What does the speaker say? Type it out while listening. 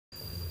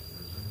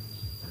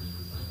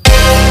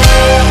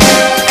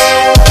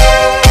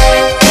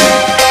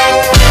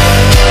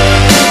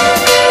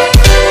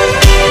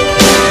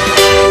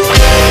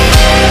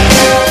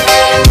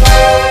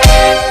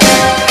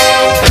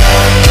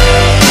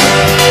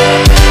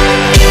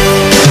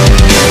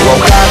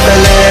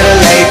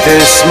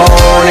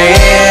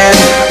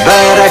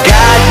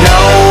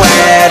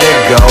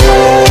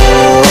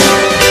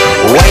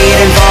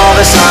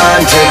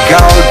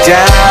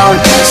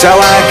so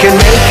I can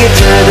make it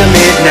to the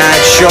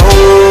midnight show.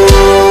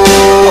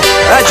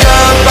 I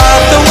jump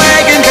off the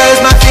wagon cause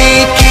my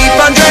feet keep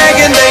on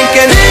dragging,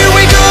 thinking here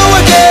we go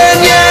again,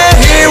 yeah,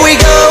 here we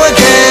go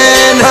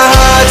again. My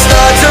heart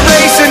starts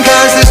a-racing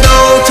cause there's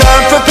no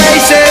time for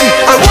pacing.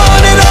 I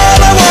want it all,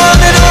 I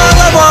want it all,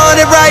 I want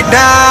it right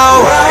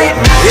now.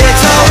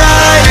 It's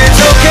alright,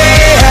 it's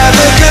okay, have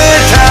a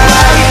good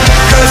time,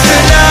 cause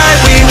tonight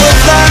we will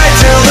fly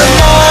till the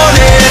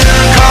morning.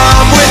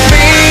 Come with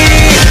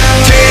me,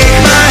 take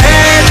my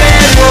hand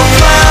and we'll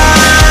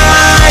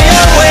fly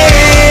away.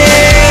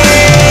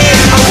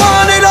 I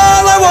want it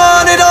all, I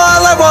want it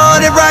all, I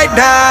want it right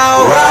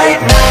now.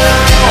 Right now.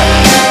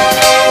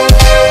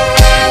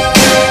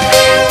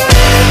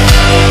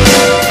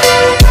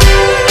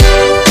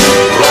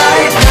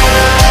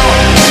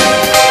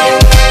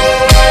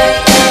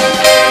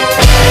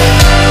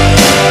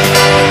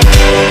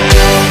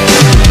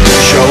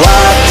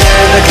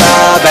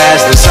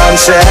 As the sun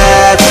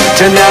sets,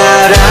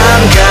 tonight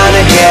I'm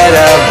gonna get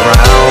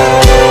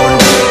around.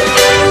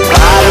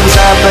 Bottoms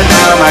up and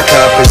now my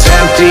cup is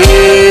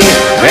empty,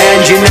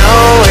 and you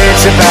know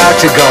it's about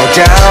to go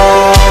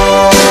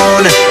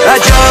down. I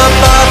jump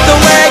off the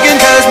wagon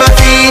cause my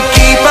feet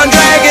keep on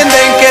dragging,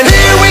 thinking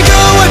here we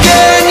go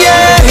again,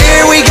 yeah,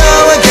 here we go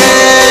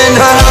again.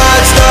 My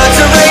heart starts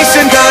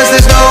a-racing cause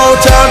there's no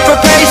time for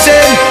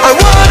pacing. I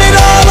want it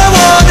all, I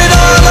want it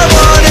all, I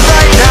want it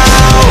right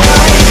now.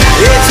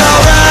 It's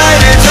alright,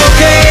 it's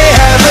okay,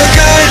 have a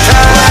good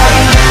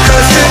time,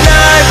 cause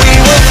tonight we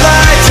will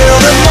fly till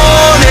the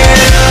morning.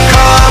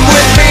 Come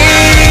with me,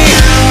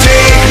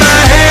 take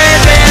my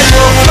hand and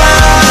we'll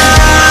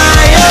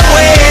fly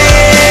away.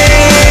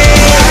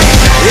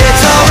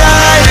 It's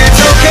alright, it's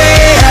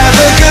okay, have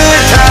a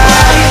good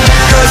time,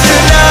 cause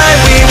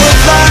tonight we will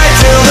fly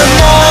till the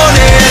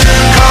morning.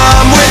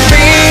 Come with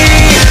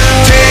me,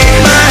 take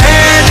my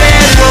hand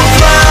and we'll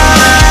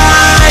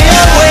fly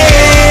away.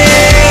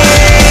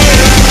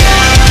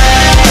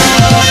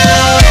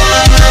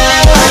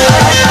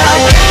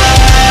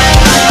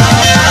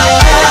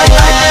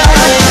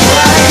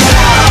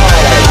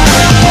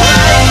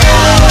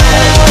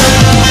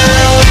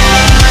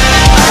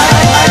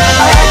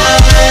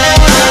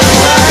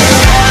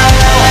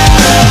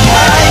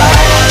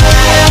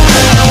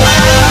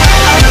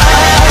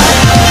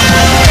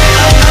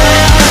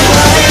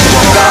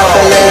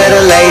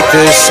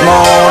 This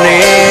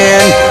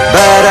morning,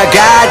 but I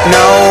got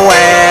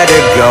nowhere to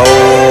go.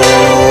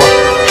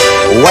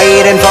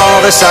 Waiting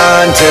for the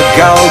sun to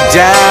go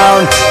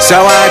down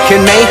so I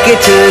can make it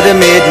to the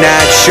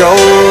midnight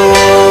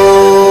show.